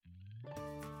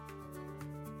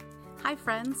Hi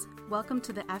friends, welcome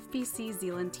to the FBC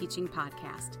Zeeland Teaching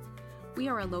Podcast. We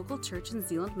are a local church in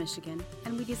Zeeland, Michigan,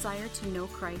 and we desire to know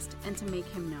Christ and to make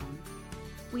Him known.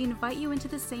 We invite you into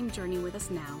the same journey with us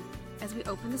now as we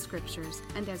open the Scriptures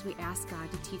and as we ask God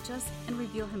to teach us and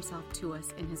reveal Himself to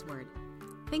us in His Word.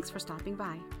 Thanks for stopping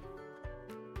by.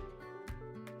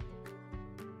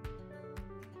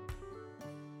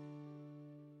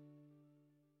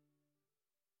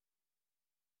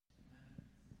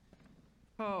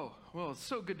 Oh, well, it's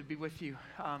so good to be with you.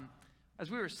 As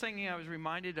we were singing, I was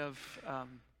reminded of, a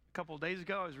couple of days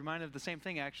ago, I was reminded of the same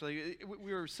thing, actually.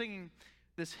 We were singing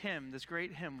this hymn, this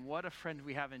great hymn, What a Friend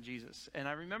We Have in Jesus. And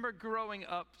I remember growing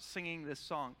up singing this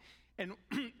song. And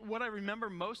what I remember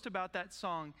most about that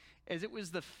song is it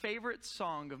was the favorite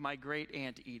song of my great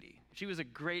aunt Edie. She was a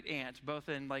great aunt, both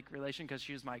in relation because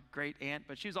she was my great aunt,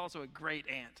 but she was also a great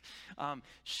aunt.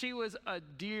 She was a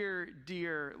dear,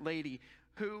 dear lady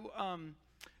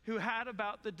who had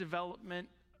about the development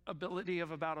ability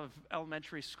of about an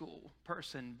elementary school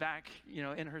person back,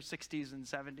 in her 60s and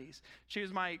 70s. She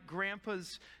was my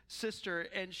grandpa's sister,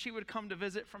 and she would come to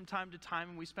visit from time to time,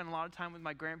 and we spent a lot of time with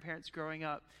my grandparents growing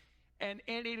up. And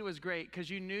Aunt Ada was great because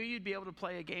you knew you'd be able to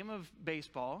play a game of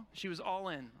baseball. She was all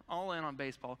in on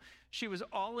baseball. She was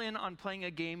all in on playing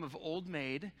a game of Old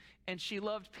Maid, and she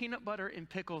loved peanut butter and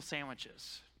pickle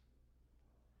sandwiches.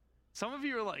 Some of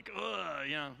you are like,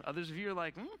 ugh, others of you are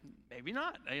like, maybe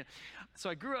not. So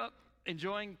I grew up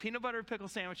enjoying peanut butter pickle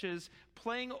sandwiches,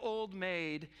 playing Old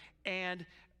Maid, and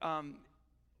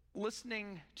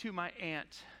listening to my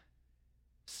aunt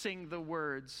sing the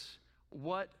words,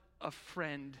 "What a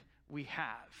friend we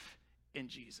have in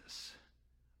Jesus.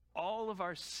 All of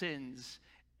our sins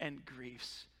and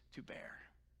griefs to bear."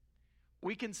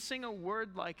 We can sing a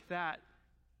word like that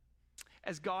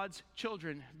as God's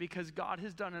children because God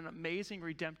has done an amazing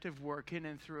redemptive work in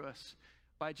and through us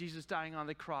by Jesus dying on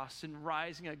the cross and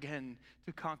rising again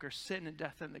to conquer sin and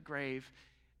death and the grave.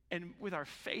 And with our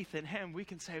faith in Him, we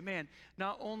can say, man,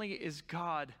 not only is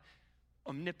God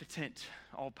omnipotent,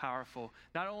 all-powerful,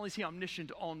 not only is He omniscient,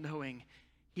 all-knowing,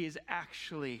 He is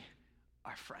actually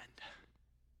our friend.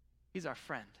 He's our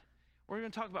friend. We're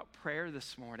going to talk about prayer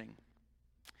this morning.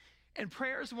 And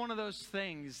prayer is one of those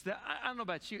things that, I don't know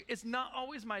about you, it's not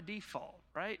always my default,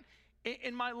 right?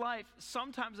 In my life,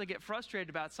 sometimes I get frustrated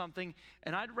about something,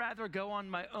 and I'd rather go on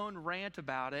my own rant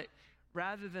about it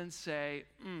rather than say,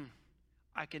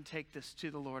 I can take this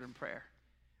to the Lord in prayer.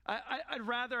 I'd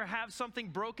rather have something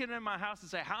broken in my house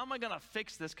and say, how am I going to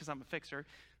fix this, because I'm a fixer,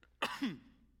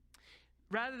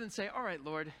 rather than say, all right,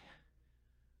 Lord,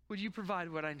 would you provide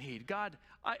what I need? God,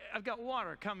 I've got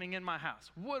water coming in my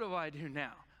house. What do I do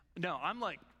now? No, I'm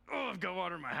like, I've got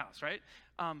water in my house, right?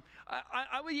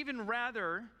 I would even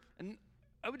rather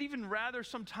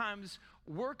sometimes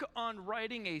work on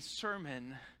writing a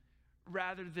sermon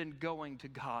rather than going to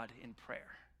God in prayer.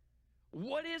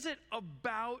 What is it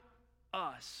about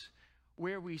us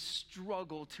where we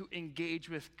struggle to engage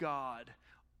with God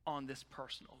on this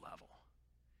personal level?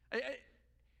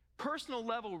 Personal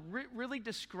level really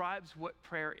describes what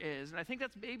prayer is, and I think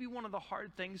that's maybe one of the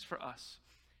hard things for us.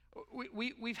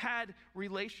 We've had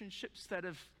relationships that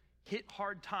have hit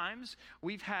hard times.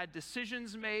 We've had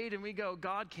decisions made, and we go,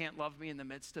 God can't love me in the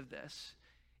midst of this.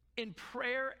 In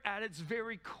prayer, at its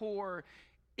very core,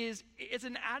 is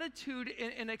an attitude,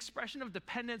 an expression of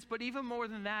dependence, but even more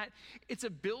than that, it's a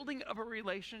building of a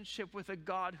relationship with a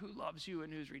God who loves you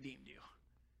and who's redeemed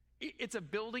you. It's a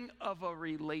building of a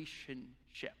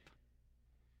relationship.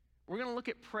 We're going to look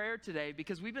at prayer today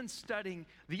because we've been studying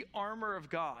the armor of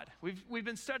God. We've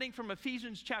been studying from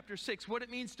Ephesians chapter 6, what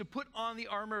it means to put on the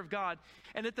armor of God.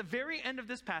 And at the very end of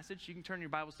this passage, you can turn your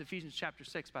Bibles to Ephesians chapter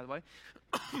 6, by the way.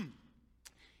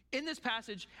 In this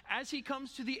passage, as he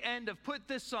comes to the end of put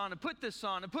this on and put this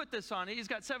on and put this on, he's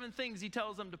got 7 things he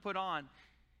tells them to put on.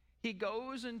 He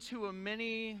goes into a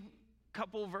mini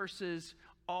couple verses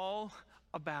all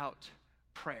about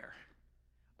prayer.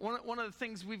 One of the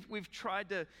things we've tried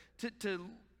to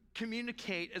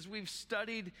communicate as we've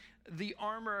studied the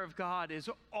armor of God is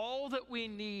all that we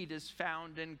need is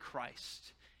found in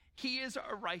Christ. He is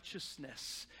our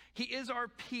righteousness. He is our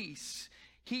peace.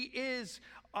 He is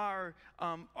the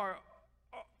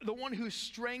one who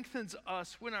strengthens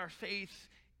us when our faith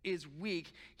is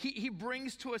weak. He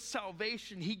brings to us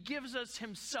salvation. He gives us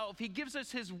Himself. He gives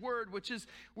us His word,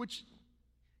 which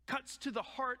cuts to the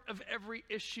heart of every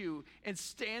issue and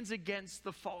stands against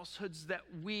the falsehoods that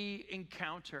we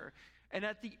encounter. And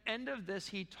at the end of this,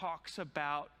 he talks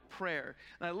about prayer.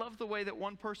 And I love the way that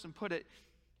one person put it.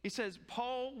 He says,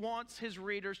 Paul wants his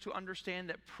readers to understand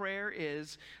that prayer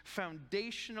is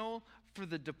foundational for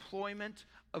the deployment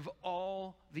of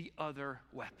all the other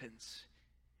weapons.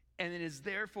 And it is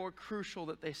therefore crucial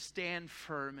that they stand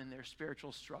firm in their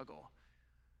spiritual struggle.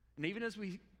 And even as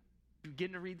we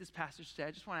begin to read this passage today,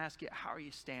 I just want to ask you, how are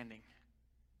you standing?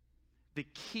 The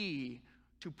key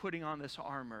to putting on this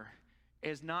armor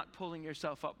is not pulling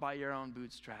yourself up by your own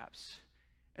bootstraps.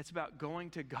 It's about going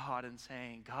to God and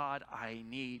saying, God, I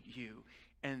need you.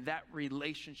 And that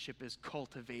relationship is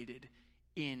cultivated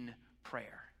in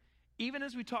prayer. Even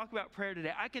as we talk about prayer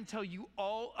today, I can tell you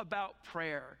all about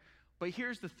prayer. But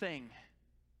here's the thing.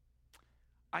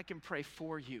 I can pray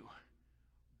for you,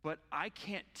 but I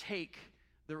can't take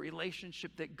the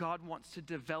relationship that God wants to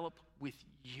develop with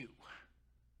you,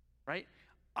 right?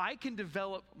 I can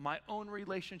develop my own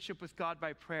relationship with God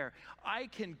by prayer. I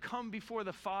can come before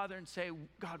the Father and say,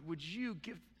 God, would you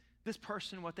give this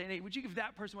person what they need? Would you give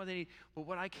that person what they need? But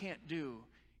what I can't do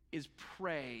is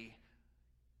pray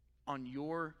on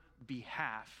your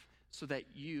behalf so that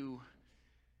you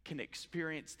can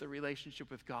experience the relationship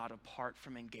with God apart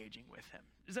from engaging with him.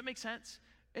 Does that make sense?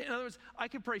 In other words, I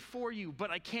can pray for you,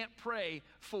 but I can't pray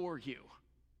for you.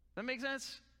 Does that make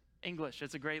sense? English,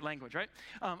 it's a great language, right?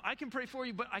 I can pray for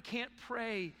you, but I can't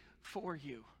pray for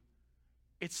you.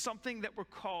 It's something that we're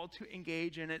called to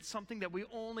engage in. It's something that we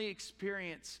only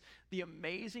experience the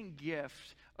amazing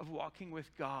gift of walking with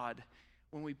God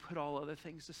when we put all other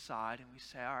things aside and we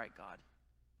say, all right, God,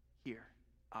 here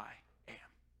I am.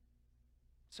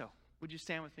 So, would you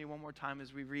stand with me one more time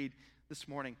as we read this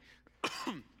morning?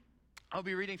 I'll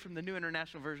be reading from the New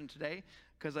International Version today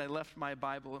because I left my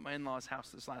Bible at my in-laws' house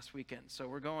this last weekend. So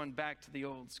we're going back to the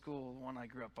old school, the one I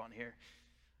grew up on here.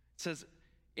 It says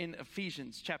in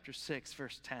Ephesians chapter 6,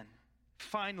 verse 10,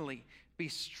 finally, be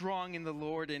strong in the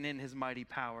Lord and in his mighty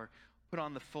power. Put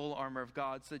on the full armor of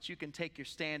God so that you can take your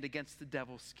stand against the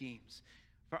devil's schemes.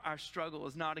 For our struggle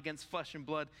is not against flesh and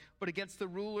blood, but against the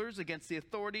rulers, against the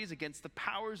authorities, against the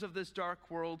powers of this dark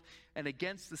world, and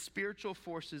against the spiritual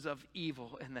forces of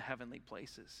evil in the heavenly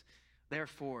places.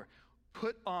 Therefore,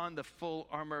 put on the full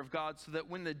armor of God so that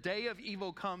when the day of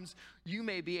evil comes, you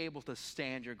may be able to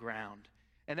stand your ground.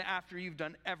 And after you've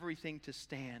done everything to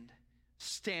stand,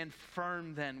 stand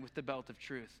firm then with the belt of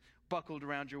truth buckled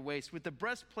around your waist, with the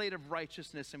breastplate of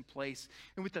righteousness in place,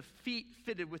 and with the feet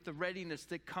fitted with the readiness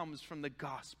that comes from the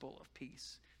gospel of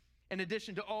peace. In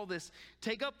addition to all this,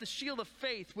 take up the shield of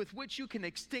faith with which you can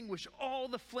extinguish all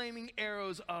the flaming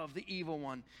arrows of the evil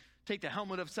one. Take the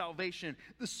helmet of salvation,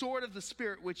 the sword of the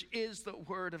Spirit, which is the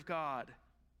word of God,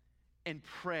 and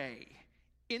pray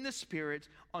in the Spirit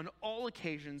on all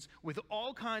occasions with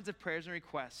all kinds of prayers and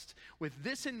requests. With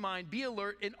this in mind, be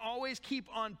alert and always keep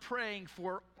on praying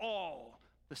for all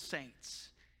the saints.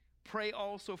 Pray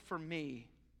also for me,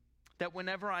 that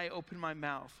whenever I open my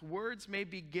mouth, words may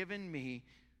be given me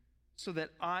so that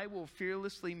I will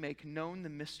fearlessly make known the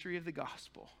mystery of the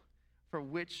gospel, for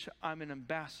which I'm an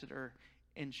ambassador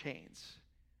in chains.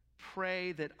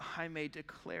 Pray that I may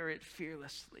declare it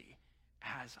fearlessly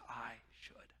as I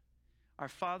should. Our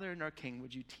Father and our King,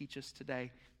 would you teach us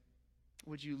today?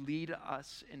 Would you lead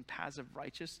us in paths of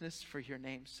righteousness for your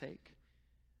name's sake?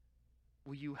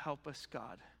 Will you help us,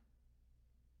 God,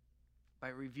 by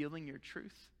revealing your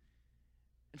truth?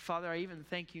 And Father, I even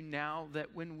thank you now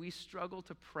that when we struggle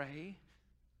to pray,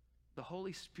 the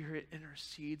Holy Spirit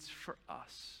intercedes for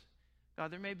us.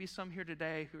 God, there may be some here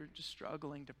today who are just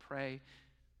struggling to pray.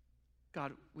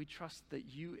 God, we trust that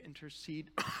you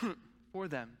intercede for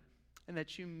them and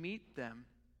that you meet them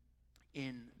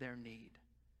in their need.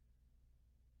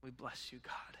 We bless you,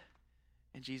 God.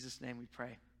 In Jesus' name we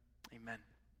pray. Amen.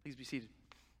 Please be seated.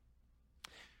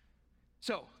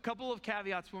 So, a couple of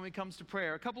caveats when it comes to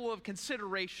prayer, a couple of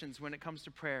considerations when it comes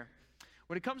to prayer.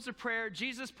 When it comes to prayer,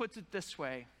 Jesus puts it this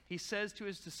way. He says to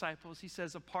his disciples, he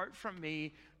says, apart from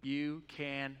me, you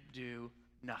can do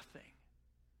nothing.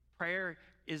 Prayer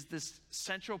is this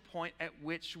central point at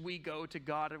which we go to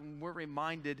God and we're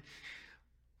reminded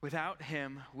without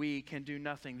him, we can do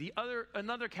nothing.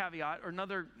 Another caveat or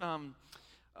another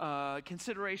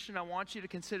consideration I want you to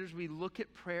consider as we look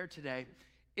at prayer today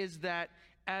is that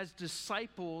as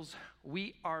disciples,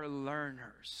 we are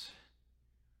learners.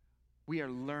 We are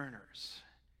learners.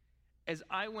 As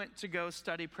I went to go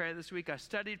study prayer this week, I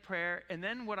studied prayer, and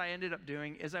then what I ended up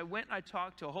doing is I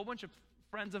talked to a whole bunch of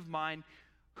friends of mine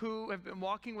who have been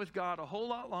walking with God a whole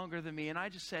lot longer than me, and I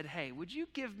just said, hey, would you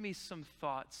give me some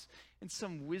thoughts and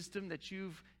some wisdom that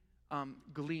you've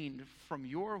gleaned from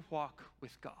your walk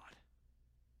with God?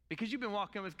 Because you've been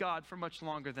walking with God for much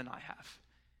longer than I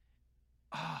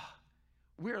have.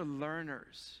 We're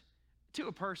learners. To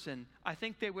a person, I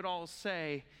think they would all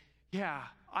say, yeah,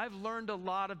 I've learned a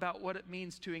lot about what it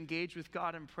means to engage with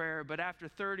God in prayer, but after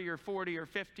 30 or 40 or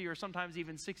 50 or sometimes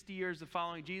even 60 years of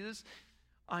following Jesus,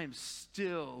 I am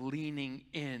still leaning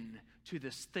in to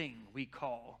this thing we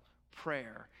call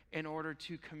prayer in order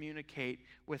to communicate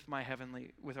with our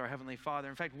Heavenly Father.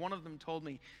 In fact, one of them told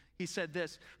me, he said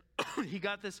this, he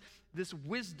got this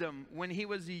wisdom when he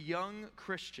was a young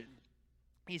Christian.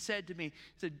 He said to me, he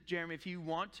said, Jeremy, if you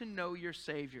want to know your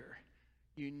Savior,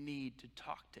 you need to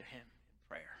talk to him in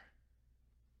prayer.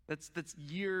 That's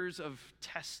years of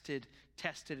tested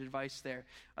advice there.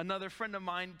 Another friend of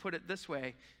mine put it this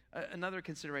way, another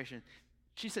consideration.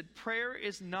 She said, prayer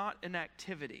is not an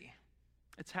activity.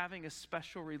 It's having a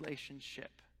special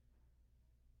relationship.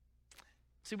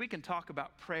 See, we can talk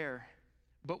about prayer,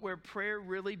 but where prayer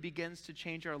really begins to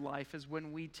change our life is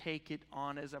when we take it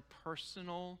on as a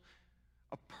personal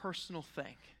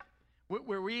thing.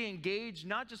 Where we engage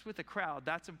not just with the crowd,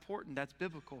 that's important, that's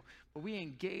biblical, but we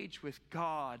engage with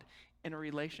God in a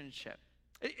relationship.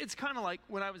 It's kind of like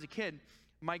when I was a kid,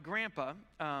 my grandpa,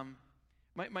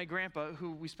 my grandpa,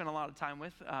 who we spent a lot of time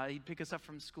with, he'd pick us up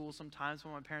from school sometimes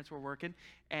when my parents were working.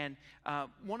 And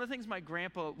one of the things my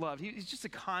grandpa loved, he's just a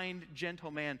kind, gentle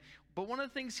man. But one of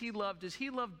the things he loved is he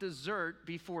loved dessert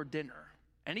before dinner.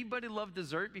 Anybody love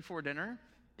dessert before dinner?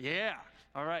 Yeah,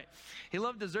 all right. He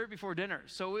loved dessert before dinner.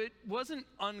 So it wasn't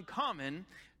uncommon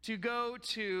to go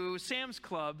to Sam's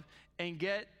Club and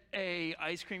get a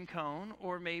ice cream cone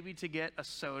or maybe to get a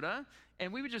soda.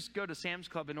 And we would just go to Sam's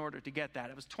Club in order to get that.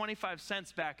 It was 25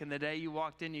 cents back in the day. You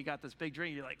walked in, you got this big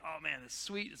drink. You're like, oh man, it's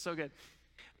sweet. It's so good.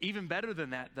 Even better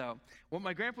than that, though, what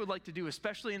my grandpa would like to do,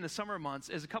 especially in the summer months,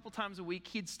 is a couple times a week,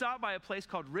 he'd stop by a place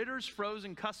called Ritter's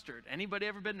Frozen Custard. Anybody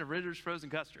ever been to Ritter's Frozen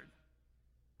Custard?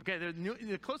 Okay,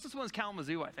 the closest one is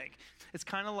Kalamazoo, I think. It's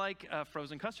kind of like a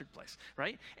frozen custard place,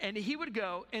 right? And he would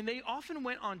go, and they often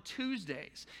went on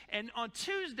Tuesdays. And on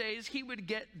Tuesdays, he would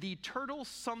get the turtle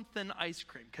something ice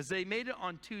cream because they made it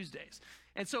on Tuesdays.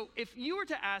 And so if you were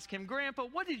to ask him, Grandpa,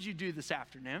 what did you do this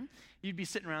afternoon? You'd be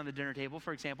sitting around the dinner table,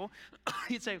 for example.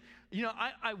 He'd say,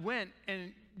 I went,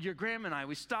 and your grandma and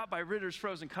we stopped by Ritter's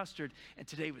Frozen Custard, and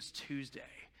today was Tuesday.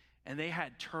 And they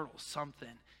had turtle something.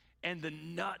 And the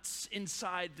nuts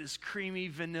inside this creamy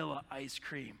vanilla ice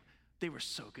cream, they were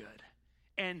so good.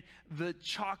 And the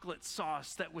chocolate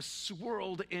sauce that was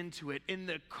swirled into it, and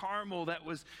the caramel that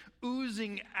was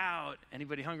oozing out.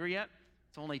 Anybody hungry yet?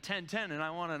 It's only 10:10 and I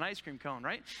want an ice cream cone,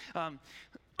 right?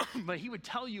 But he would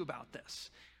tell you about this.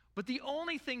 But the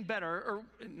only thing better, or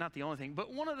not the only thing,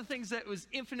 but one of the things that was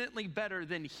infinitely better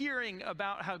than hearing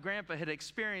about how Grandpa had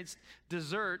experienced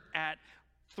dessert at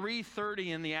 3:30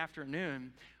 in the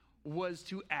afternoon was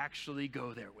to actually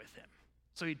go there with him.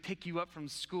 So he'd pick you up from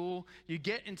school, you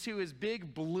get into his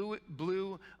big blue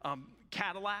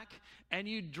Cadillac, and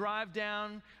you'd drive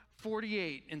down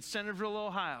 48 in Centerville,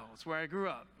 Ohio. It's where I grew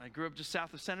up. I grew up just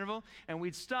south of Centerville, and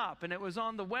we'd stop, and it was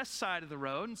on the west side of the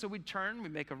road, and so we'd turn,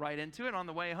 we'd make a right into it on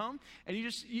the way home, and you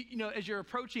just, as you're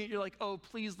approaching it, you're like, oh,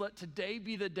 please let today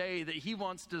be the day that he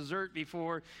wants dessert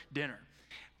before dinner.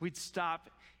 We'd stop.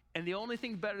 And the only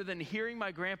thing better than hearing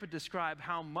my grandpa describe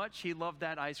how much he loved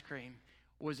that ice cream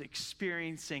was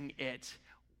experiencing it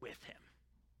with him.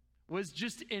 Was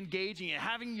just engaging it,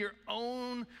 having your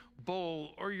own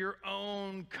bowl or your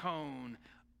own cone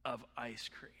of ice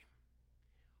cream.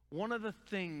 One of the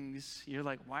things, you're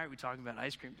like, why are we talking about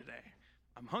ice cream today?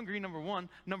 I'm hungry, number one.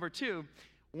 Number two,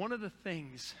 one of the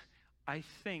things I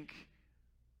think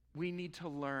we need to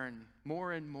learn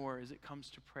more and more as it comes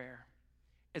to prayer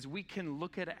as we can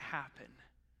look at it happen,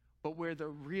 but where the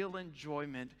real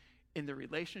enjoyment in the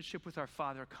relationship with our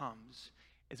Father comes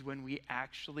is when we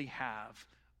actually have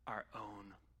our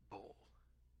own bowl.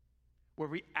 Where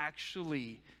we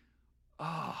actually,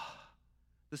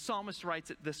 the psalmist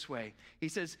writes it this way. He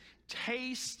says,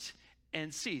 taste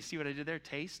and see. See what I did there?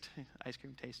 Taste? Ice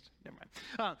cream taste? Never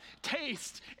mind.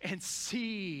 Taste and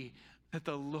see that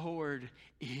the Lord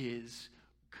is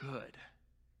good.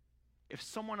 If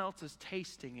someone else is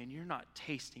tasting and you're not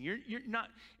tasting, you're not,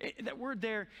 that word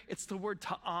there, it's the word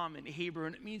ta'am in Hebrew,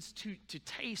 and it means to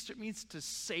taste, it means to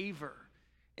savor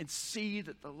and see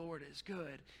that the Lord is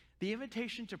good. The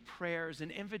invitation to prayer is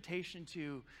an invitation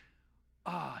to,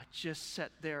 just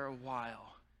sit there a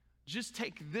while. Just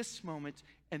take this moment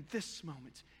and this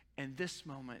moment and this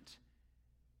moment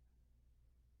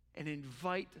and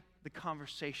invite the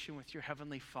conversation with your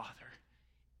Heavenly Father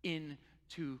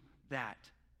into that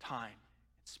time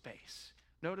and space.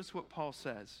 Notice what Paul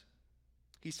says.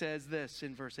 He says this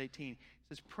in verse 18. He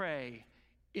says, pray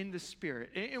in the Spirit.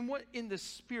 And what in the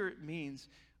Spirit means,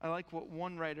 I like what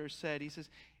one writer said. He says,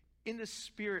 In the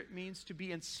Spirit means to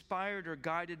be inspired or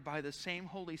guided by the same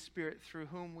Holy Spirit through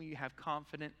whom we have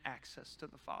confident access to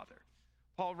the Father.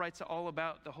 Paul writes all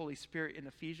about the Holy Spirit in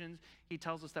Ephesians. He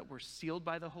tells us that we're sealed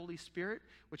by the Holy Spirit,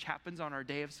 which happens on our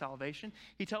day of salvation.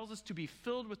 He tells us to be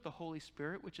filled with the Holy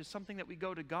Spirit, which is something that we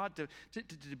go to God to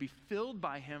be filled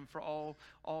by him for all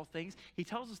things. He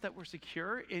tells us that we're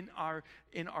secure in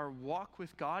our walk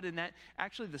with God, and that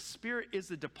actually the Spirit is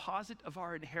the deposit of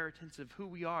our inheritance of who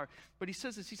we are. But he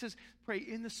says this, he says, pray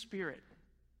in the Spirit.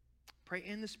 Pray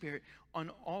in the Spirit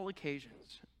on all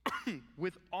occasions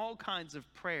with all kinds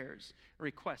of prayers,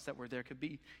 requests that were there could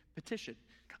be petition.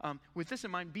 With this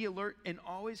in mind, be alert and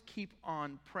always keep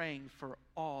on praying for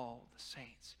all the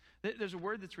saints. There's a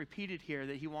word that's repeated here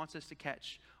that he wants us to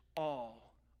catch. All.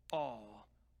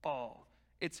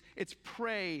 It's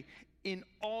pray in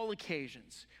all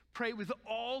occasions. Pray with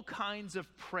all kinds of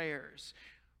prayers.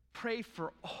 Pray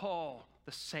for all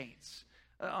the saints.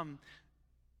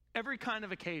 Every kind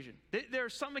of occasion. There are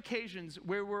some occasions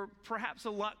where we're perhaps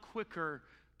a lot quicker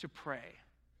to pray,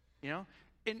 and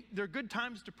they're good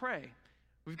times to pray.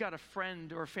 We've got a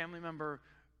friend or a family member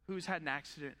who's had an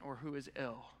accident or who is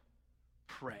ill.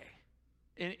 Pray.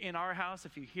 In our house,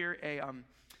 if you hear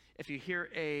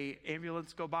a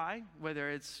ambulance go by, whether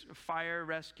it's fire,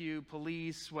 rescue,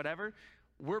 police, whatever,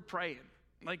 we're praying.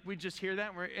 Like we just hear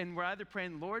that, and we're either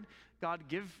praying, Lord, God,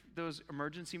 give those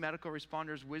emergency medical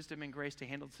responders wisdom and grace to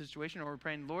handle the situation, or we're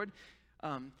praying, Lord,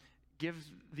 give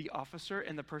the officer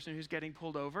and the person who's getting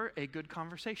pulled over a good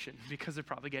conversation because they're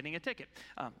probably getting a ticket.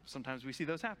 Sometimes we see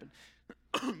those happen.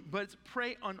 But it's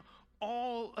pray on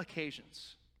all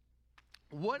occasions.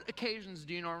 What occasions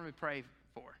do you normally pray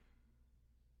for?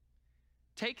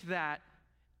 Take that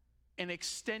and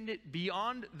extend it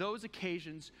beyond those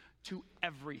occasions to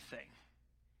everything.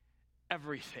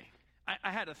 Everything.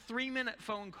 I had a 3-minute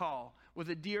phone call with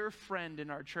a dear friend in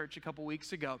our church a couple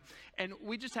weeks ago, and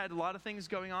we just had a lot of things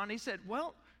going on. He said,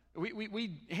 well,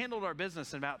 we handled our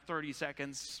business in about 30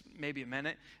 seconds, maybe a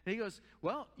minute. And he goes,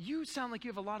 well, you sound like you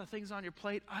have a lot of things on your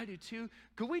plate. I do too.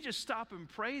 Could we just stop and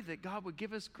pray that God would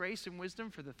give us grace and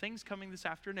wisdom for the things coming this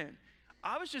afternoon?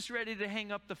 I was just ready to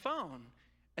hang up the phone.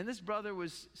 And this brother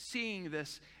was seeing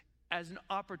this as an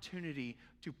opportunity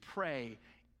to pray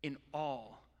in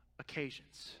all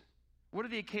occasions. What are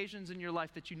the occasions in your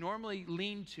life that you normally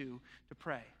lean to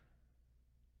pray?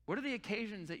 What are the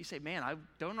occasions that you say, man, I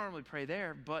don't normally pray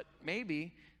there, but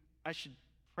maybe I should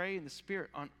pray in the Spirit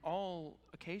on all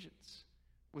occasions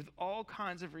with all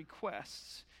kinds of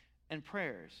requests and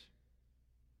prayers?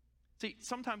 See,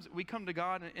 sometimes we come to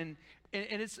God and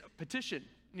it's a petition.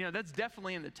 That's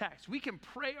definitely in the text. We can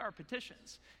pray our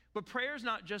petitions, but prayer is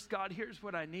not just, God, here's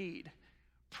what I need.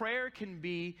 Prayer can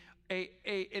be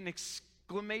an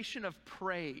exclamation of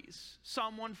praise.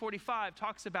 Psalm 145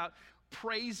 talks about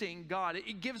praising God.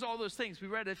 It gives all those things. We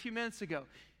read it a few minutes ago.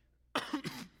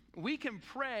 We can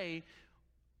pray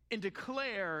and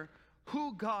declare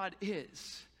who God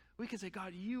is. We can say,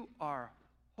 God, you are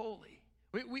holy.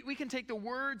 We can take the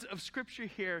words of Scripture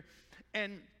here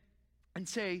and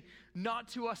say, not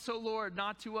to us, O Lord,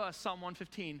 not to us, Psalm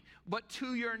 115, but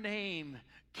to your name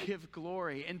give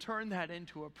glory, and turn that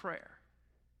into a prayer.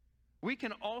 We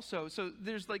can also, so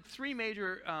there's like 3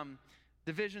 major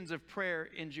divisions of prayer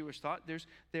in Jewish thought.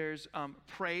 There's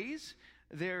praise,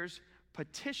 there's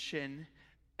petition,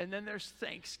 and then there's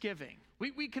thanksgiving.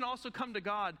 We can also come to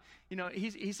God.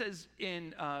 He says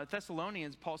in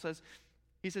Thessalonians, Paul says,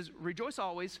 he says, rejoice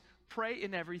always, pray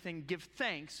in everything, give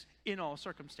thanks in all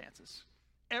circumstances.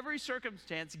 Every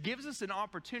circumstance gives us an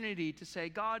opportunity to say,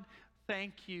 God,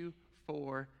 thank you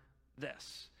for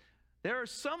this. There are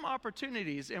some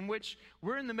opportunities in which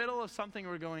we're in the middle of something,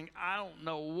 we're going, I don't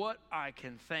know what I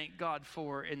can thank God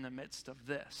for in the midst of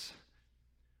this.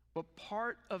 But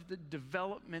part of the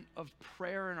development of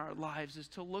prayer in our lives is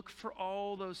to look for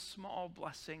all those small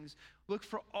blessings, look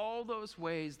for all those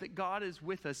ways that God is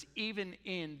with us even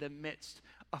in the midst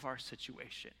of our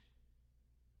situation.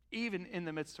 Even in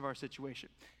the midst of our situation.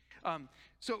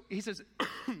 So he says,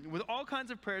 with all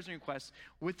kinds of prayers and requests,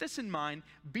 with this in mind,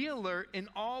 be alert and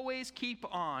always keep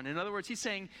on. In other words, he's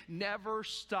saying, never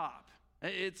stop.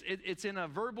 It's in a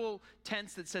verbal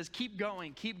tense that says, keep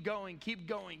going, keep going, keep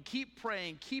going, keep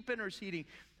praying, keep interceding.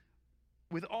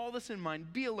 With all this in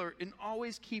mind, be alert and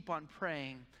always keep on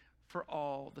praying for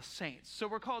all the saints. So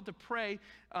we're called to pray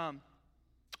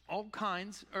all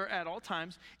kinds, or at all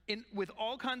times, with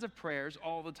all kinds of prayers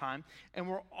all the time. And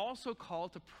we're also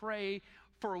called to pray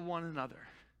for one another.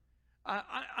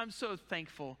 I'm so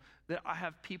thankful that I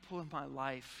have people in my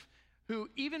life who,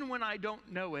 even when I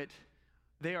don't know it,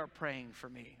 they are praying for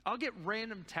me. I'll get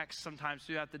random texts sometimes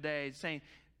throughout the day saying,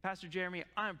 Pastor Jeremy,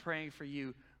 I'm praying for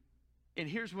you, and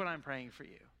here's what I'm praying for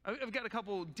you. I've got a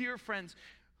couple dear friends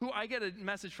who I get a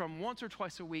message from once or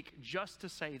twice a week just to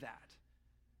say that.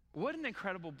 What an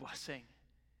incredible blessing.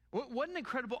 What an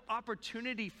incredible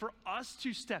opportunity for us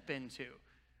to step into.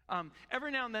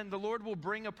 Every now and then, the Lord will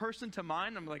bring a person to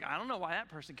mind. I'm like, I don't know why that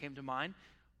person came to mind.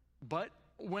 But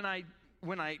when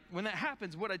that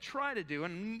happens, what I try to do,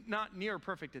 and I'm not near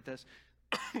perfect at this,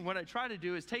 what I try to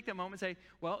do is take that moment and say,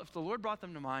 well, if the Lord brought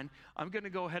them to mind, I'm going to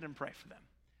go ahead and pray for them.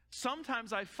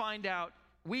 Sometimes I find out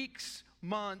weeks,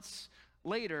 months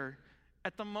later,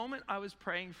 at the moment I was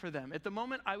praying for them, at the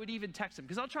moment I would even text them,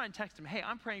 because I'll try and text them, hey,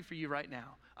 I'm praying for you right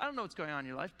now. I don't know what's going on in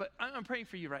your life, but I'm praying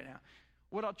for you right now.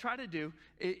 What I'll try to do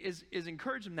is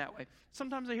encourage them that way.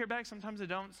 Sometimes I hear back, sometimes I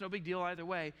don't. It's no big deal either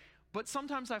way. But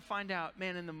sometimes I find out,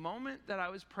 man, in the moment that I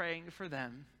was praying for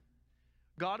them,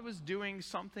 God was doing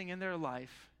something in their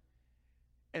life,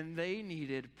 and they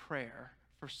needed prayer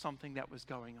for something that was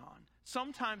going on.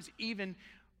 Sometimes even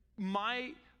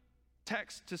my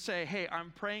text to say, hey,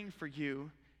 I'm praying for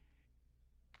you,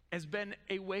 has been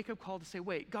a wake-up call to say,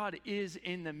 wait, God is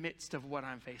in the midst of what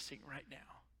I'm facing right now.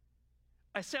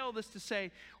 I say all this to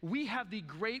say, we have the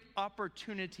great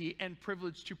opportunity and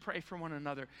privilege to pray for one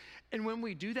another. And when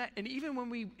we do that, and even when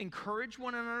we encourage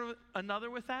one another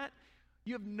with that,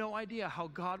 you have no idea how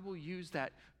God will use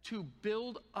that to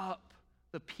build up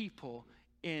the people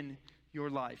in your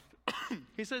life.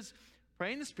 He says,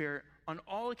 pray in the Spirit on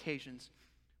all occasions,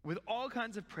 with all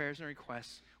kinds of prayers and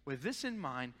requests. With this in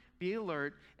mind, be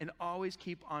alert and always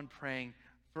keep on praying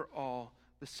for all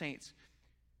the saints.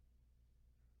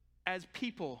 As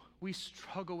people, we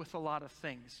struggle with a lot of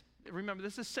things. Remember,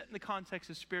 this is set in the context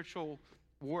of spiritual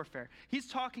warfare. He's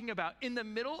talking about in the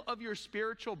middle of your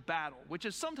spiritual battle, which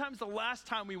is sometimes the last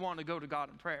time we want to go to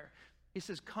God in prayer. He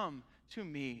says, come to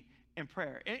me in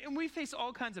prayer. And we face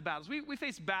all kinds of battles. We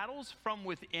face battles from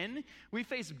within. We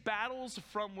face battles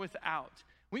from without.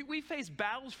 We face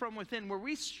battles from within where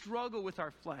we struggle with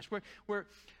our flesh, where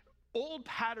old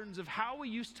patterns of how we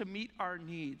used to meet our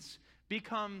needs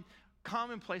become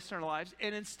commonplace in our lives.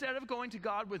 And instead of going to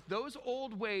God with those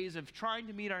old ways of trying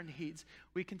to meet our needs,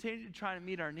 we continue to try to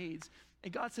meet our needs.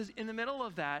 And God says, in the middle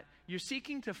of that, you're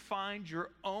seeking to find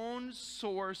your own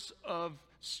source of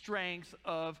strength,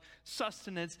 of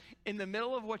sustenance. In the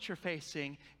middle of what you're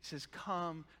facing, he says,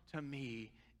 come to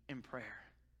me in prayer.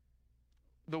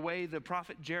 The way the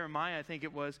prophet Jeremiah, I think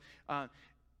it was,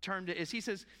 termed it is, he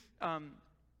says,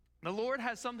 the Lord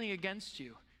has something against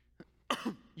you.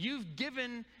 You've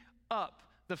given up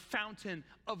the fountain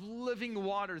of living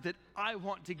water that I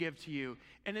want to give to you.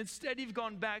 And instead you've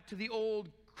gone back to the old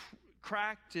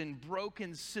cracked and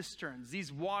broken cisterns,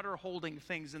 these water holding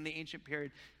things in the ancient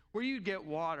period where you'd get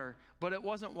water, but it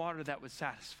wasn't water that would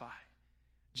satisfy.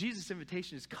 Jesus'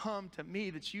 invitation is, come to me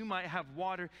that you might have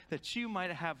water, that you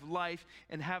might have life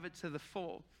and have it to the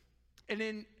full. And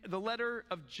in the letter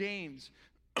of James,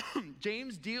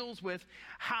 James deals with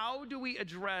how do we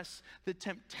address the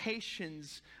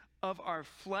temptations of our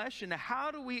flesh, and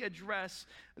how do we address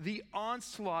the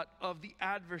onslaught of the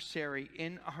adversary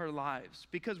in our lives,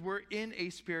 because we're in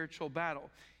a spiritual battle.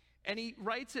 And he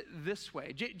writes it this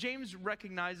way. James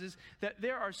recognizes that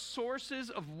there are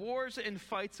sources of wars and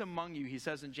fights among you, he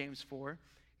says in James 4.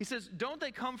 He says, don't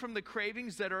they come from the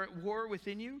cravings that are at war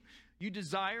within you? You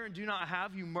desire and do not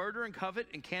have. You murder and covet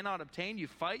and cannot obtain. You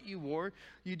fight, you war.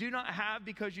 You do not have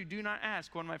because you do not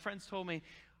ask. One of my friends told me,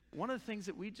 one of the things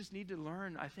that we just need to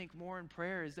learn, I think, more in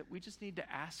prayer is that we just need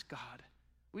to ask God.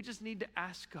 We just need to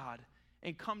ask God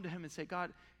and come to him and say,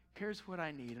 God, here's what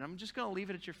I need. And I'm just going to leave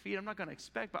it at your feet. I'm not going to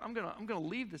expect, but I'm going to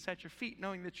leave this at your feet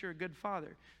knowing that you're a good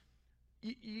father.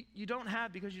 You don't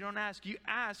have because you don't ask. You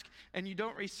ask and you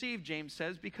don't receive, James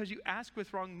says, because you ask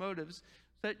with wrong motives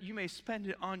so that you may spend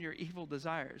it on your evil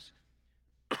desires.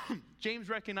 James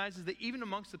recognizes that even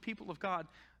amongst the people of God,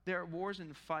 there are wars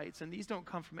and fights, and these don't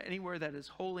come from anywhere that is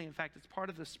holy. In fact, it's part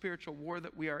of the spiritual war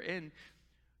that we are in.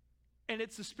 And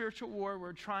it's the spiritual war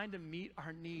we're trying to meet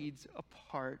our needs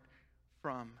apart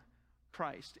from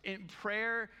Christ. And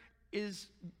prayer is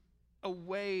a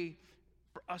way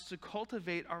for us to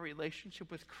cultivate our relationship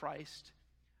with Christ,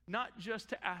 not just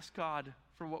to ask God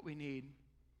for what we need,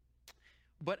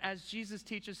 but as Jesus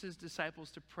teaches his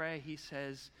disciples to pray, he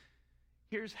says,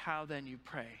 here's how then you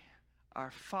pray.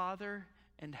 Our Father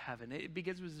in heaven. It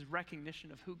begins with his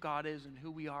recognition of who God is and who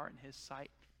we are in his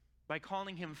sight. By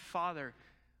calling him Father,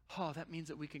 that means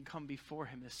that we can come before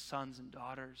him as sons and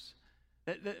daughters.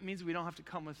 That means we don't have to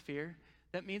come with fear.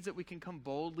 That means that we can come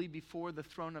boldly before the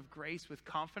throne of grace with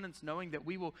confidence, knowing that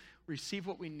we will receive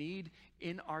what we need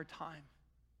in our time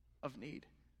of need.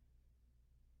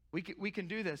 We can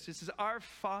do this. This is our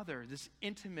Father, this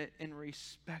intimate and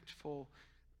respectful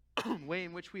way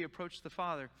in which we approach the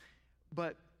Father.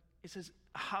 But it says,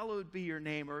 hallowed be your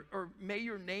name, or may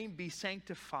your name be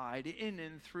sanctified in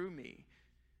and through me,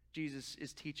 Jesus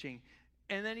is teaching.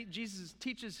 And then Jesus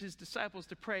teaches his disciples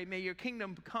to pray, may your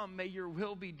kingdom come, may your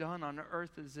will be done on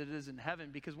earth as it is in heaven.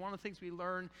 Because one of the things we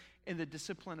learn in the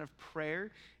discipline of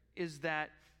prayer is that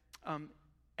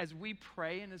as we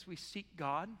pray and as we seek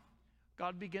God,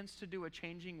 God begins to do a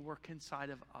changing work inside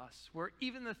of us, where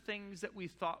even the things that we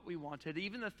thought we wanted,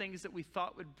 even the things that we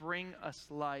thought would bring us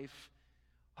life,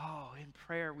 in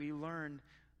prayer we learn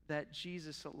that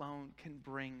Jesus alone can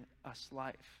bring us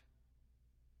life.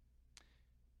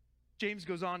 James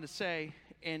goes on to say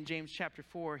in James chapter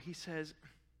 4, he says,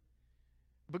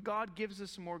 but God gives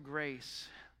us more grace.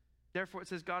 Therefore, it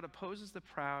says, God opposes the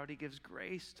proud. He gives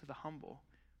grace to the humble.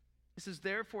 It says,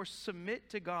 therefore, submit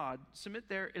to God. Submit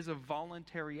there is a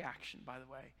voluntary action, by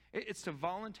the way. It's to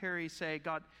voluntarily say,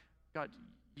 God,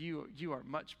 you are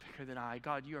much bigger than I.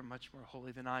 God, you are much more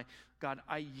holy than I. God,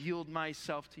 I yield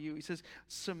myself to you. He says,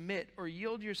 submit or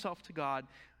yield yourself to God,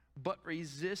 but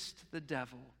resist the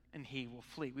devil, and he will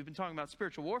flee. We've been talking about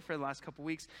spiritual warfare the last couple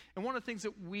weeks, and one of the things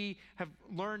that we have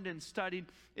learned and studied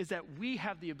is that we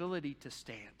have the ability to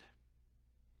stand.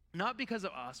 Not because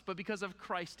of us, but because of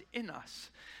Christ in us.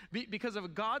 Because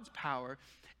of God's power,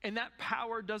 and that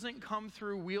power doesn't come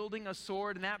through wielding a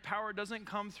sword, and that power doesn't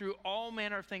come through all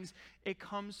manner of things. It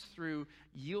comes through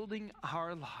yielding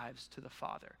our lives to the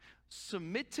Father.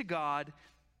 Submit to God,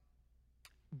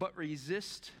 but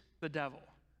resist the devil.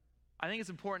 I think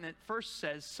it's important. It first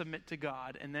says submit to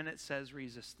God, and then it says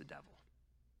resist the devil.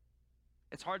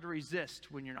 It's hard to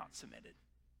resist when you're not submitted.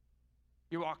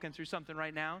 You're walking through something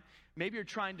right now. Maybe you're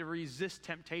trying to resist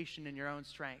temptation in your own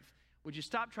strength. Would you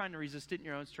stop trying to resist it in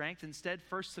your own strength? Instead,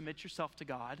 first submit yourself to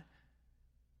God.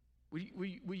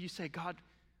 Will you say, God,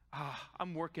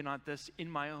 I'm working on this in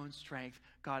my own strength.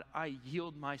 God, I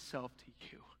yield myself to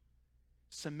you.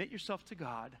 Submit yourself to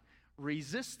God.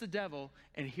 Resist the devil,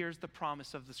 and here's the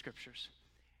promise of the scriptures.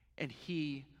 And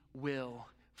he will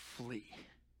flee.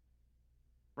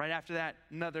 Right after that,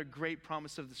 another great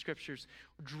promise of the scriptures.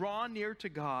 Draw near to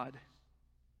God.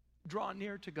 Draw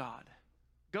near to God.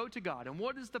 Go to God. And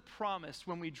what is the promise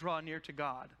when we draw near to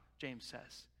God? James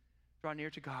says, draw near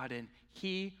to God, and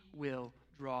he will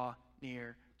draw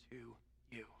near to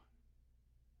you.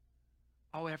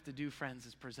 All we have to do, friends,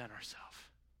 is present ourselves.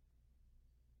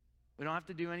 We don't have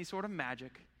to do any sort of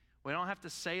magic. We don't have to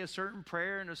say a certain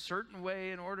prayer in a certain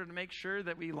way in order to make sure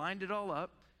that we lined it all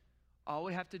up. All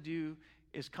we have to do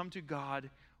is come to God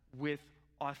with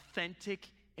authentic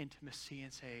intimacy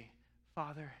and say,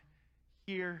 Father,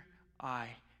 here I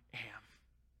am.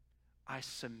 I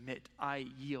submit, I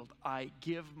yield, I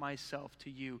give myself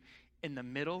to you in the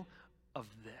middle of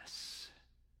this.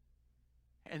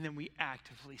 And then we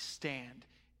actively stand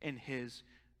in his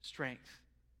strength.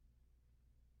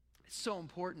 It's so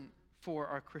important for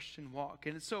our Christian walk.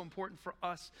 And it's so important for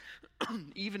us,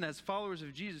 even as followers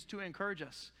of Jesus, to encourage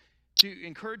us, to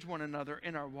encourage one another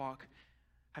in our walk.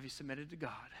 Have you submitted to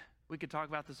God? We could talk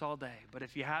about this all day, but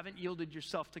if you haven't yielded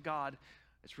yourself to God,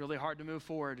 it's really hard to move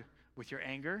forward with your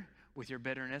anger, with your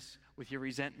bitterness, with your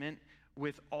resentment,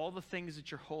 with all the things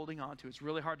that you're holding on to. It's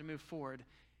really hard to move forward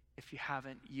if you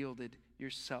haven't yielded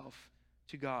yourself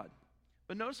to God.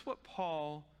 But notice what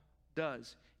Paul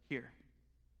does here.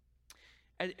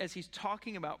 As he's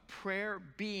talking about prayer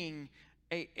being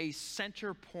a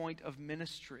center point of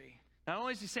ministry. Not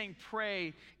only is he saying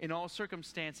pray in all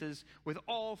circumstances, with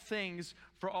all things,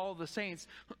 for all the saints,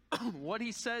 what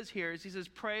he says here is he says,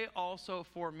 pray also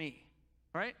for me,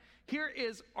 right? Here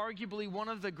is arguably one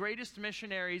of the greatest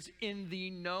missionaries in the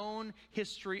known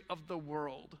history of the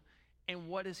world. And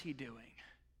what is he doing?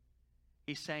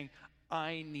 He's saying,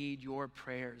 I need your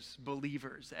prayers,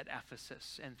 believers at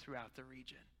Ephesus and throughout the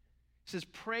region. He says,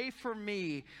 pray for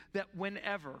me that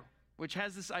whenever, which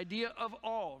has this idea of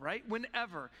all, right?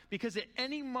 Whenever, because at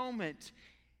any moment,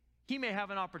 he may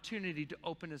have an opportunity to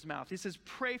open his mouth. He says,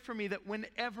 pray for me that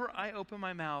whenever I open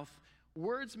my mouth,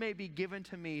 words may be given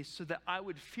to me so that I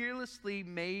would fearlessly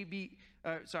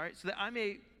so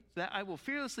that I will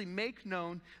fearlessly make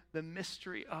known the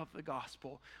mystery of the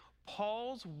gospel.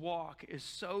 Paul's walk is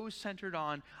so centered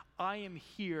on, I am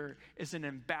here as an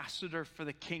ambassador for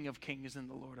the King of Kings and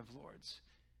the Lord of Lords.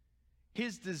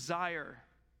 His desire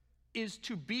is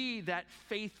to be that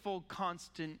faithful,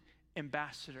 constant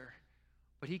ambassador.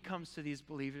 But he comes to these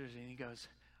believers and he goes,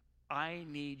 I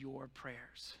need your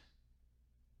prayers.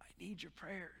 I need your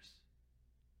prayers.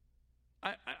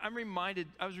 I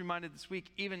was reminded this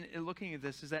week, even in looking at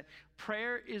this, is that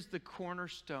prayer is the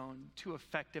cornerstone to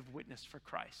effective witness for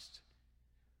Christ.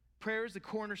 Prayer is the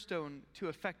cornerstone to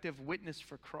effective witness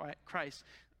for Christ.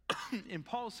 And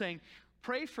Paul's saying,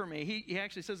 pray for me. He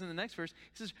actually says in the next verse,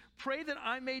 he says, pray that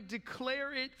I may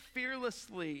declare it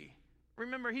fearlessly.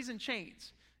 Remember, he's in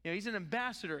chains. He's an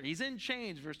ambassador. He's in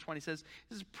chains, verse 20 says,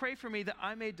 pray for me that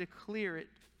I may declare it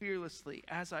fearlessly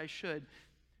as I should.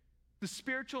 The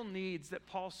spiritual needs that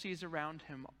Paul sees around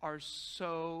him are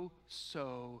so,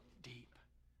 so deep,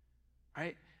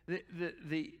 right?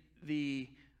 The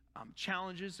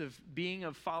challenges of being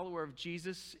a follower of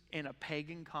Jesus in a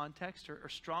pagan context are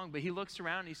strong, but he looks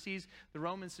around and he sees the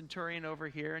Roman centurion over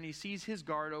here, and he sees his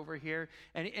guard over here,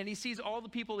 and he sees all the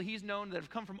people that he's known that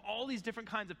have come from all these different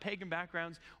kinds of pagan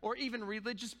backgrounds or even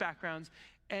religious backgrounds,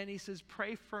 and he says,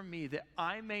 pray for me that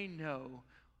I may know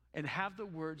and have the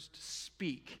words to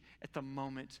speak at the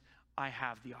moment I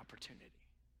have the opportunity.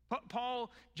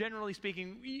 Paul, generally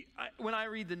speaking, when I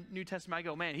read the New Testament, I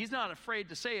go, man, he's not afraid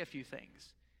to say a few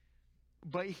things.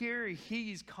 But here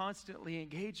he's constantly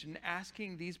engaged in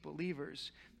asking these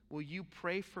believers, will you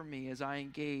pray for me as I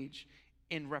engage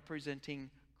in representing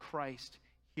Christ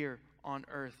here on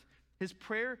earth? His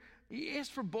prayer, he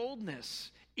asked for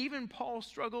boldness. Even Paul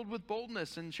struggled with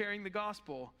boldness in sharing the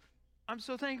gospel. I'm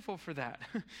so thankful for that.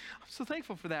 I'm so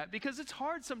thankful for that because it's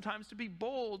hard sometimes to be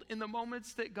bold in the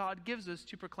moments that God gives us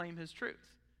to proclaim his truth.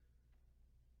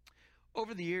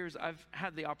 Over the years, I've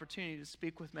had the opportunity to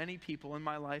speak with many people in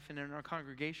my life and in our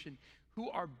congregation who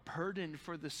are burdened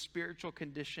for the spiritual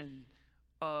condition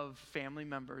of family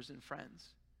members and friends,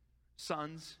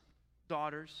 sons,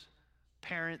 daughters,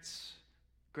 parents,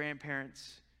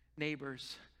 grandparents,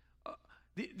 neighbors.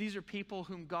 These are people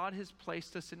whom God has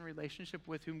placed us in relationship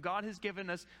with, whom God has given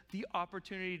us the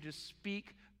opportunity to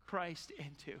speak Christ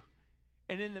into.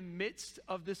 And in the midst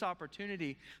of this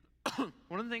opportunity,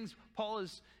 one of the things Paul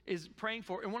is praying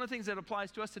for, and one of the things that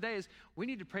applies to us today is we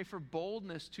need to pray for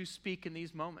boldness to speak in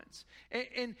these moments.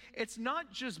 And it's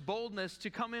not just boldness to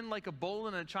come in like a bull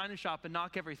in a china shop and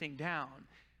knock everything down.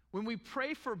 When we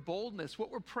pray for boldness,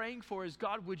 what we're praying for is,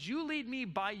 God, would you lead me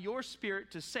by your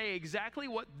Spirit to say exactly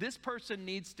what this person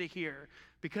needs to hear?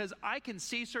 Because I can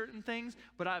see certain things,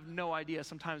 but I have no idea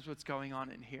sometimes what's going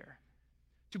on in here.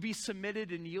 To be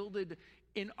submitted and yielded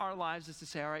in our lives is to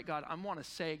say, all right, God, I want to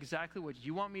say exactly what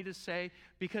you want me to say,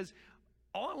 because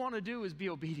all I want to do is be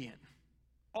obedient.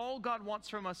 All God wants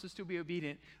from us is to be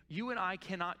obedient. You and I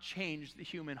cannot change the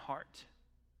human heart.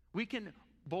 We can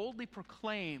boldly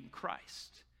proclaim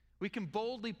Christ. We can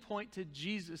boldly point to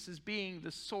Jesus as being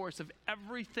the source of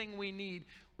everything we need.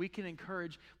 We can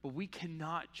encourage, but we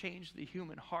cannot change the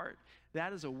human heart.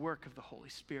 That is a work of the Holy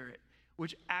Spirit,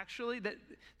 which actually,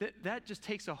 that just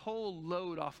takes a whole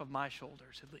load off of my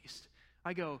shoulders, at least.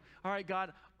 I go, all right,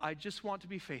 God, I just want to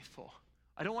be faithful.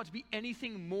 I don't want to be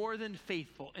anything more than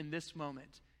faithful in this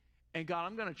moment. And God,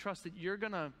 I'm going to trust that you're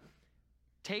going to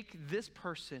take this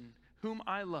person whom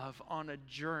I love on a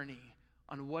journey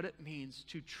on what it means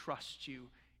to trust you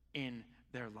in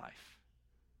their life.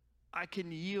 I can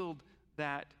yield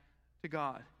that to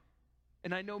God.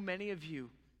 And I know many of you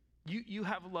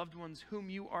have loved ones whom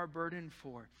you are burdened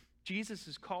for. Jesus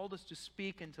has called us to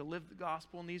speak and to live the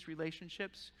gospel in these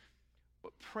relationships.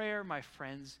 But prayer, my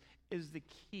friends, is the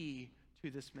key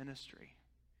to this ministry.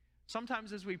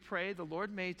 Sometimes as we pray, the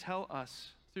Lord may tell us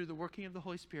through the working of the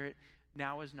Holy Spirit,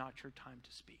 now is not your time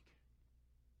to speak.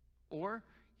 Or,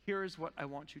 here is what I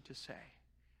want you to say.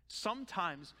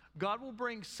 Sometimes God will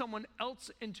bring someone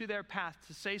else into their path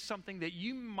to say something that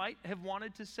you might have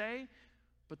wanted to say,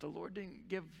 but the Lord didn't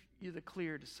give you the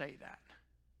clear to say that.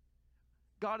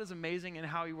 God is amazing in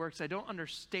how he works. I don't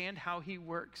understand how he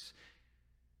works.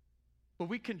 But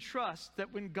we can trust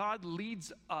that when God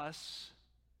leads us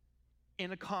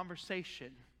in a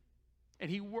conversation, and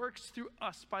he works through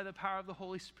us by the power of the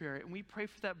Holy Spirit, and we pray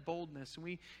for that boldness,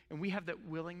 and we have that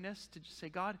willingness to just say,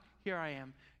 God, here I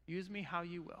am. Use me how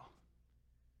you will.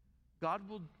 God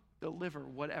will deliver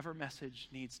whatever message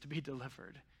needs to be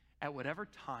delivered at whatever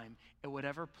time, at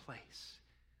whatever place.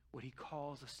 What he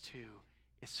calls us to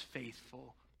is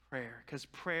faithful prayer, because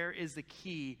prayer is the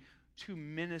key to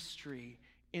ministry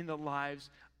in the lives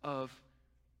of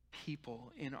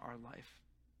people in our life.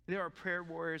 There are prayer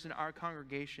warriors in our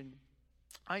congregation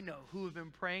I know who have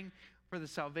been praying for the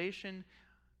salvation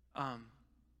of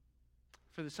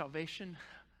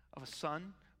a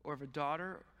son or of a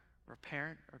daughter or a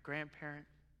parent or grandparent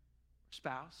or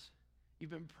spouse.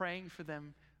 You've been praying for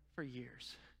them for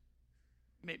years,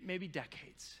 maybe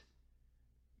decades,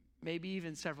 maybe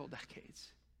even several decades.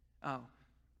 Oh,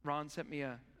 Ron sent me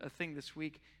a thing this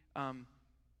week.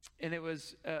 And it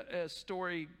was a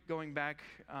story going back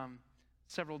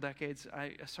several decades.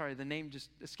 Sorry, the name just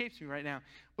escapes me right now.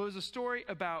 But it was a story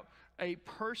about a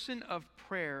person of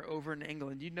prayer over in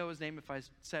England. You'd know his name if I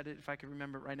said it, if I could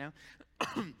remember it right now.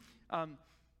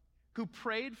 Who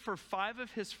prayed for 5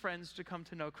 of his friends to come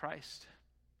to know Christ.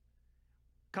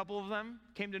 A couple of them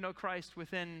came to know Christ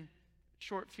within a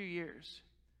short few years.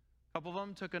 A couple of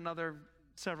them took another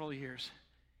several years.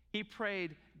 He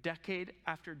prayed decade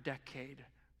after decade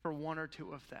for 1 or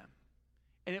 2 of them.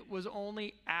 And it was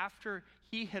only after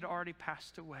he had already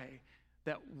passed away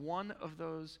that one of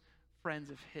those friends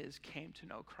of his came to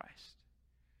know Christ.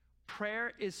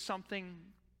 Prayer is something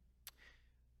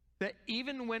that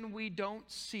even when we don't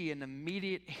see an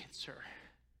immediate answer,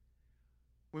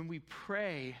 when we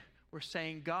pray, we're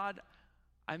saying, God,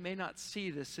 I may not see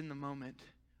this in the moment,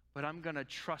 but I'm going to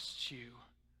trust you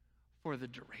for the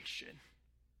duration.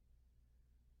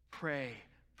 Pray,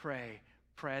 pray,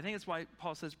 pray. I think that's why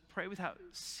Paul says pray without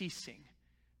ceasing,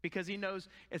 because he knows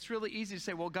it's really easy to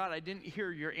say, well, God, I didn't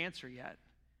hear your answer yet.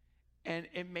 And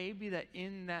it may be that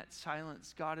in that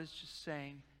silence, God is just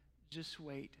saying, just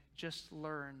wait, just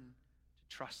learn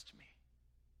to trust me.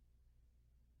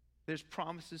 There's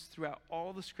promises throughout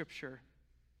all the scripture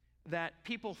that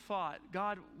people thought,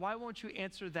 God, why won't you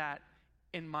answer that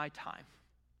in my time,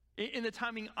 in the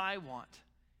timing I want?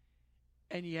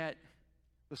 And yet,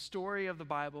 the story of the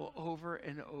Bible over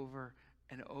and over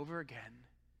and over again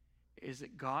is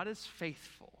that God is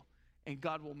faithful and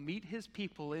God will meet his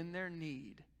people in their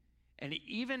need. And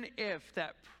even if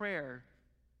that prayer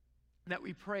that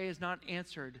we pray is not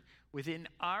answered within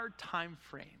our time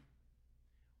frame,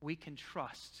 we can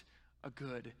trust a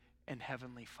good and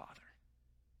heavenly Father.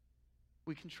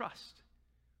 We can trust.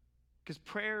 Because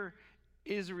prayer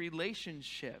is a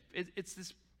relationship. It's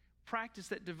this practice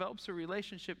that develops a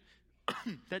relationship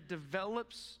that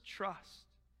develops trust.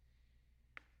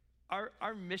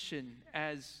 Our mission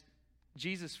as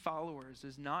Jesus followers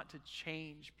is not to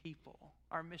change people.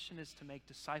 Our mission is to make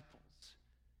disciples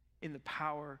in the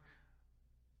power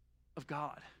of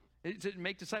God. It's to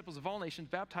make disciples of all nations,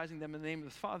 baptizing them in the name of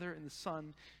the Father and the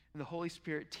Son and the Holy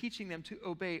Spirit, teaching them to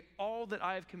obey all that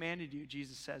I have commanded you,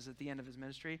 Jesus says at the end of his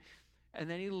ministry. And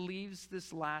then he leaves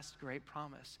this last great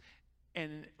promise.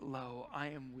 And lo, I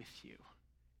am with you,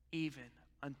 even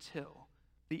until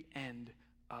the end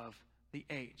of the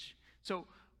age. So,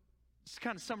 let's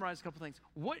kind of summarize a couple things.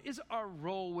 What is our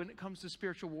role when it comes to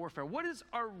spiritual warfare? What is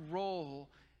our role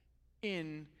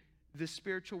in the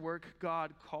spiritual work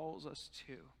God calls us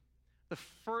to? The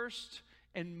first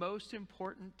and most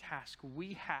important task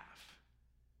we have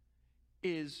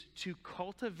is to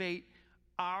cultivate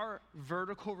our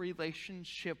vertical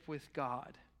relationship with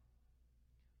God.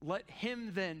 Let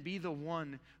him then be the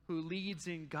one who leads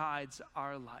and guides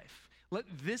our life. Let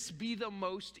this be the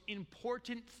most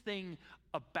important thing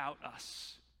about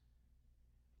us.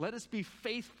 Let us be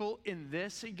faithful in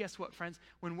this. And guess what, friends?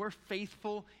 When we're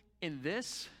faithful in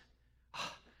this,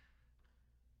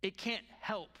 it can't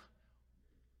help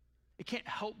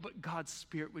but God's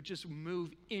Spirit would just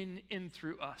move in and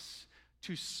through us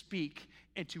to speak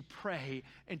and to pray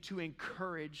and to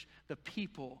encourage the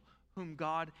people whom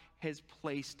God has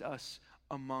placed us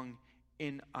among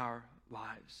in our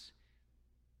lives.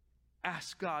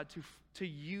 Ask God to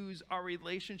use our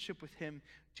relationship with him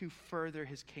to further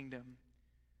his kingdom.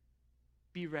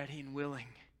 Be ready and willing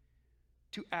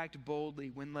to act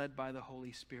boldly when led by the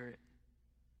Holy Spirit.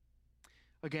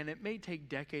 Again, it may take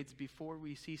decades before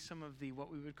we see some of the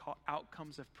what we would call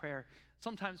outcomes of prayer.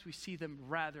 Sometimes we see them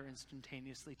rather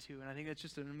instantaneously too, and I think that's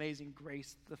just an amazing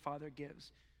grace the Father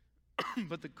gives.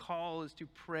 But the call is to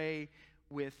pray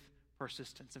with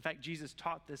persistence. In fact, Jesus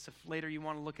taught this. If later you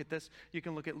want to look at this, you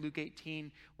can look at Luke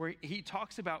 18, where he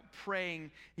talks about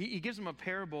praying. He gives them a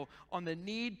parable on the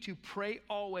need to pray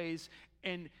always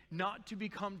and not to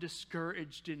become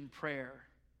discouraged in prayer.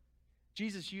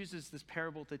 Jesus uses this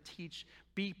parable to teach,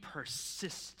 be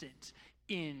persistent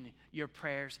in your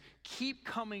prayers. Keep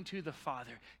coming to the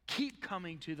Father. Keep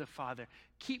coming to the Father.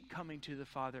 Keep coming to the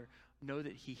Father. Know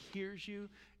that he hears you,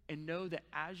 and know that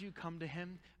as you come to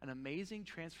him, an amazing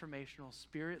transformational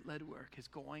Spirit-led work is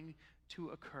going to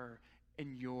occur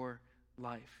in your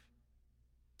life.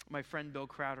 My friend Bill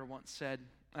Crowder once said,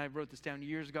 I wrote this down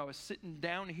years ago, I was sitting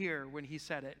down here when he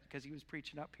said it because he was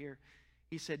preaching up here.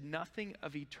 He said, nothing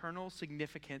of eternal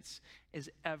significance is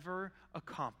ever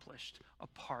accomplished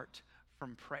apart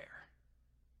from prayer.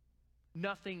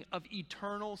 Nothing of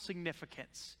eternal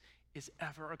significance is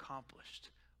ever accomplished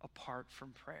apart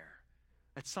from prayer.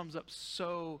 That sums up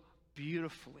so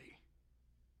beautifully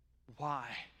why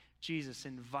Jesus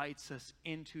invites us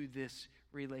into this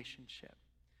relationship.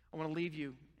 I want to leave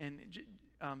you, and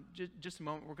just a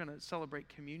moment, we're going to celebrate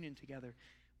communion together.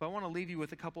 But I want to leave you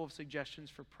with a couple of suggestions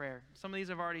for prayer. Some of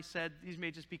these I've already said. These may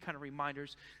just be kind of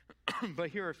reminders, but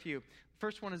here are a few.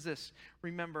 First one is this.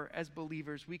 Remember, as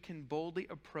believers, we can boldly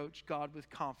approach God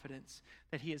with confidence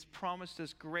that he has promised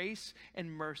us grace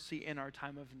and mercy in our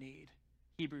time of need.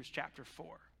 Hebrews chapter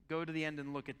 4. Go to the end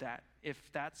and look at that if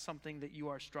that's something that you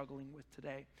are struggling with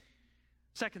today.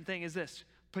 Second thing is this.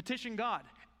 Petition God.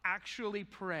 Actually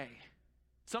pray.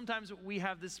 Sometimes we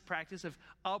have this practice of,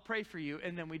 I'll pray for you,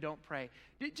 and then we don't pray.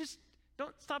 Just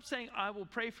don't stop saying, I will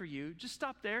pray for you. Just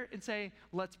stop there and say,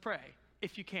 let's pray,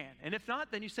 if you can. And if not,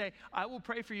 then you say, I will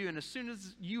pray for you. And as soon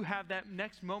as you have that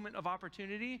next moment of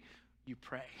opportunity, you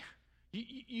pray.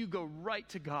 You go right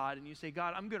to God and you say,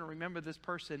 God, I'm going to remember this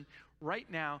person right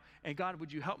now. And God,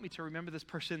 would you help me to remember this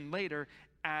person later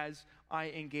as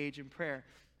I engage in prayer?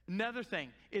 Another thing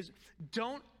is,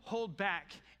 don't hold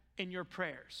back in your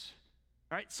prayers.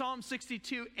 All right, Psalm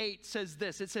 62:8 says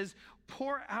this. It says,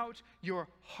 pour out your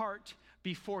heart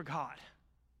before God.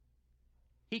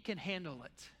 He can handle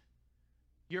it.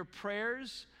 Your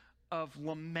prayers of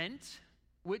lament,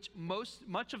 which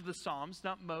much of the Psalms,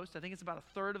 not most, I think it's about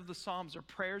a third of the Psalms are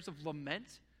prayers of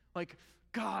lament. Like,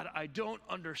 God, I don't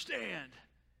understand.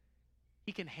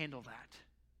 He can handle that.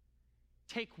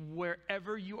 Take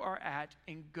wherever you are at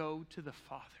and go to the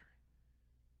Father.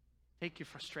 Take your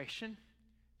frustration.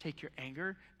 Take your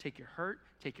anger, take your hurt,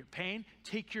 take your pain,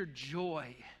 take your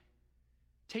joy,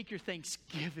 take your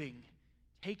thanksgiving,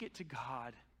 take it to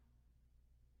God.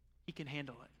 He can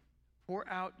handle it. Pour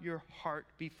out your heart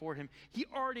before him. He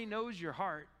already knows your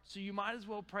heart, so you might as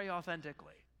well pray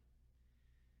authentically.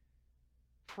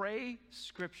 Pray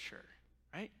scripture,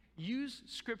 right? Use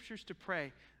scriptures to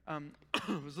pray. I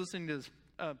was listening to this,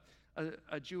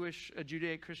 a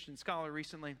Judeo-Christian scholar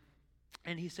recently,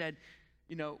 and he said,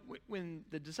 you know, when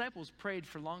the disciples prayed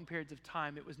for long periods of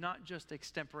time, it was not just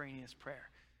extemporaneous prayer.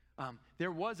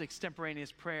 There was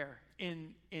extemporaneous prayer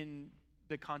in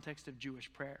the context of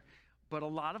Jewish prayer. But a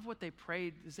lot of what they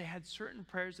prayed is they had certain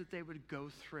prayers that they would go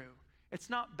through. It's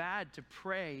not bad to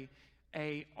pray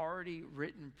a already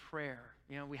written prayer.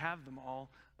 You know, we have them all.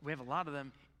 We have a lot of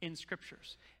them in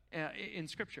scriptures. In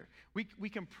Scripture, we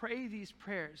can pray these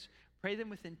prayers. Pray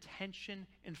them with intention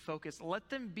and focus. Let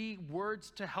them be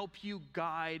words to help you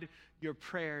guide your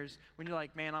prayers. When you're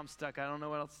like, man, I'm stuck. I don't know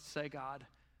what else to say, God.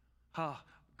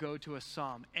 Go to a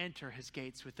psalm. Enter his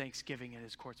gates with thanksgiving and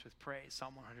his courts with praise.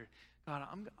 Psalm 100. God,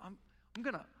 I'm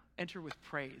going to enter with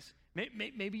praise.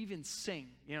 Maybe even sing.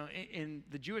 You know, in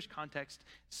the Jewish context,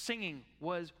 singing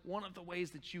was one of the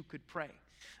ways that you could pray.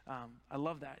 I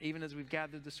love that. Even as we've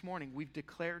gathered this morning, we've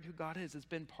declared who God is. It's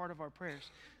been part of our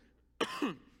prayers.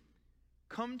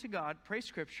 Come to God, pray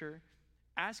scripture,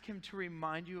 ask him to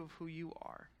remind you of who you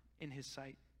are in his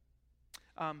sight.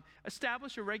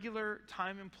 Establish a regular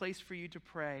time and place for you to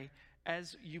pray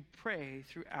as you pray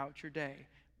throughout your day.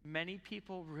 Many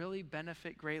people really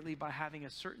benefit greatly by having a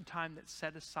certain time that's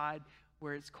set aside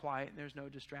where it's quiet and there's no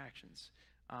distractions.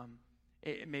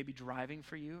 It may be driving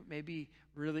for you. It may be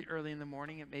really early in the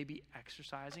morning. It may be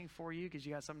exercising for you because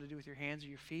you got something to do with your hands or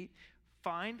your feet.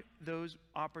 Find those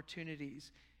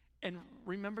opportunities. And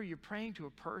remember, you're praying to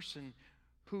a person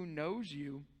who knows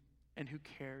you and who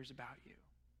cares about you.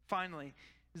 Finally,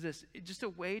 is this just a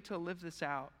way to live this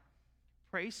out?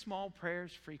 Pray small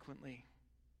prayers frequently.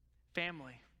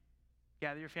 Family,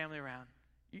 gather your family around.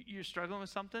 You're struggling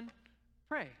with something?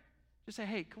 Pray. Just say,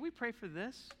 hey, can we pray for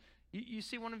this? You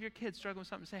see one of your kids struggling with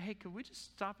something, say, hey, could we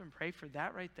just stop and pray for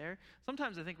that right there?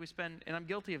 Sometimes I think we spend, and I'm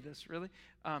guilty of this, really,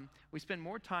 we spend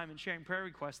more time in sharing prayer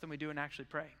requests than we do in actually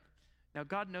praying. Now,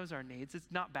 God knows our needs.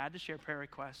 It's not bad to share prayer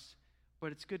requests,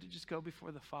 but it's good to just go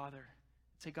before the Father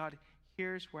and say, God,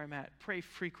 here's where I'm at. Pray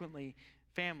frequently,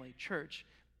 family, church,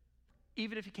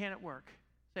 even if you can't at work.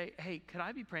 Say, hey, could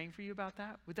I be praying for you about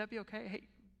that? Would that be okay? Hey,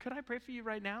 could I pray for you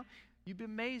right now? You'd be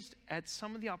amazed at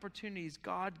some of the opportunities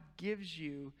God gives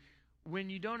you when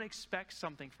you don't expect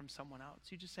something from someone else.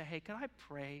 You just say, hey, could I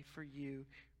pray for you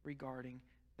regarding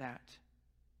that?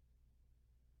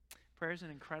 Prayer is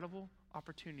an incredible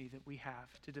opportunity that we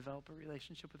have to develop a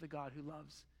relationship with a God who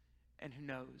loves and who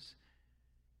knows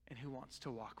and who wants to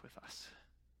walk with us.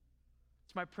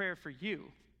 It's my prayer for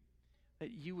you that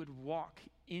you would walk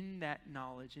in that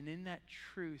knowledge and in that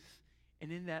truth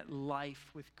and in that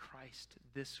life with Christ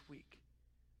this week.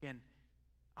 Again,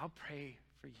 I'll pray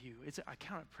for you. I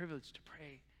count it a privilege to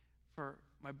pray for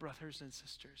my brothers and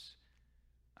sisters.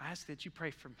 I ask that you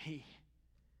pray for me.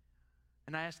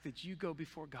 And I ask that you go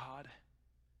before God,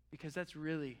 because that's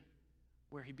really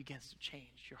where he begins to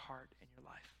change your heart and your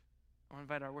life. I want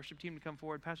to invite our worship team to come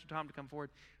forward, Pastor Tom to come forward.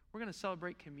 we're going to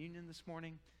celebrate communion this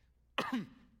morning.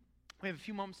 We have a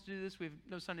few moments to do this. We have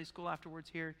no Sunday school afterwards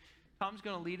here. Tom's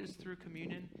going to lead us through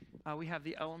communion. We have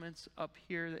the elements up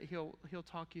here that he'll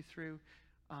talk you through.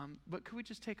 But could we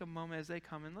just take a moment as they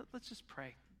come and let's just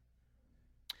pray.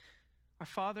 Our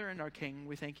Father and our King,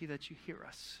 we thank you that you hear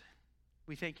us.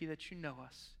 We thank you that you know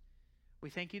us. We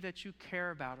thank you that you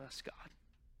care about us, God.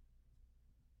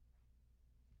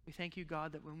 We thank you,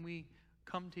 God, that when we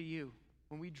come to you,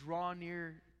 when we draw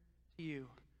near to you,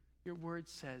 your word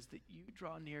says that you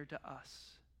draw near to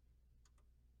us.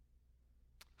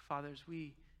 Father, as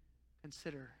we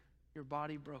consider your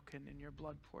body broken and your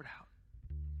blood poured out,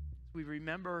 we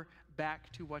remember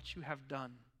back to what you have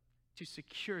done to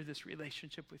secure this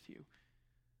relationship with you.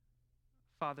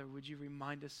 Father, would you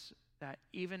remind us that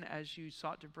even as you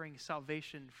sought to bring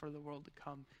salvation for the world to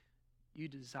come, you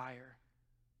desire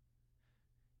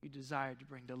to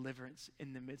bring deliverance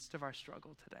in the midst of our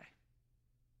struggle today.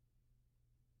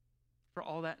 For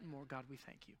all that and more, God, we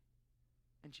thank you.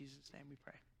 In Jesus' name we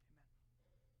pray.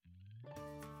 Amen.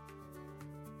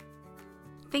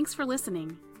 Thanks for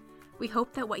listening. We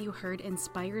hope that what you heard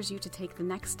inspires you to take the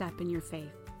next step in your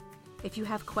faith. If you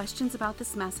have questions about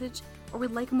this message or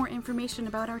would like more information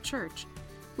about our church,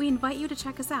 we invite you to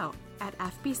check us out at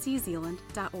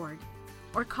fbczeeland.org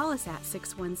or call us at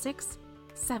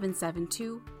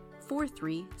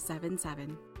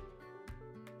 616-772-4377.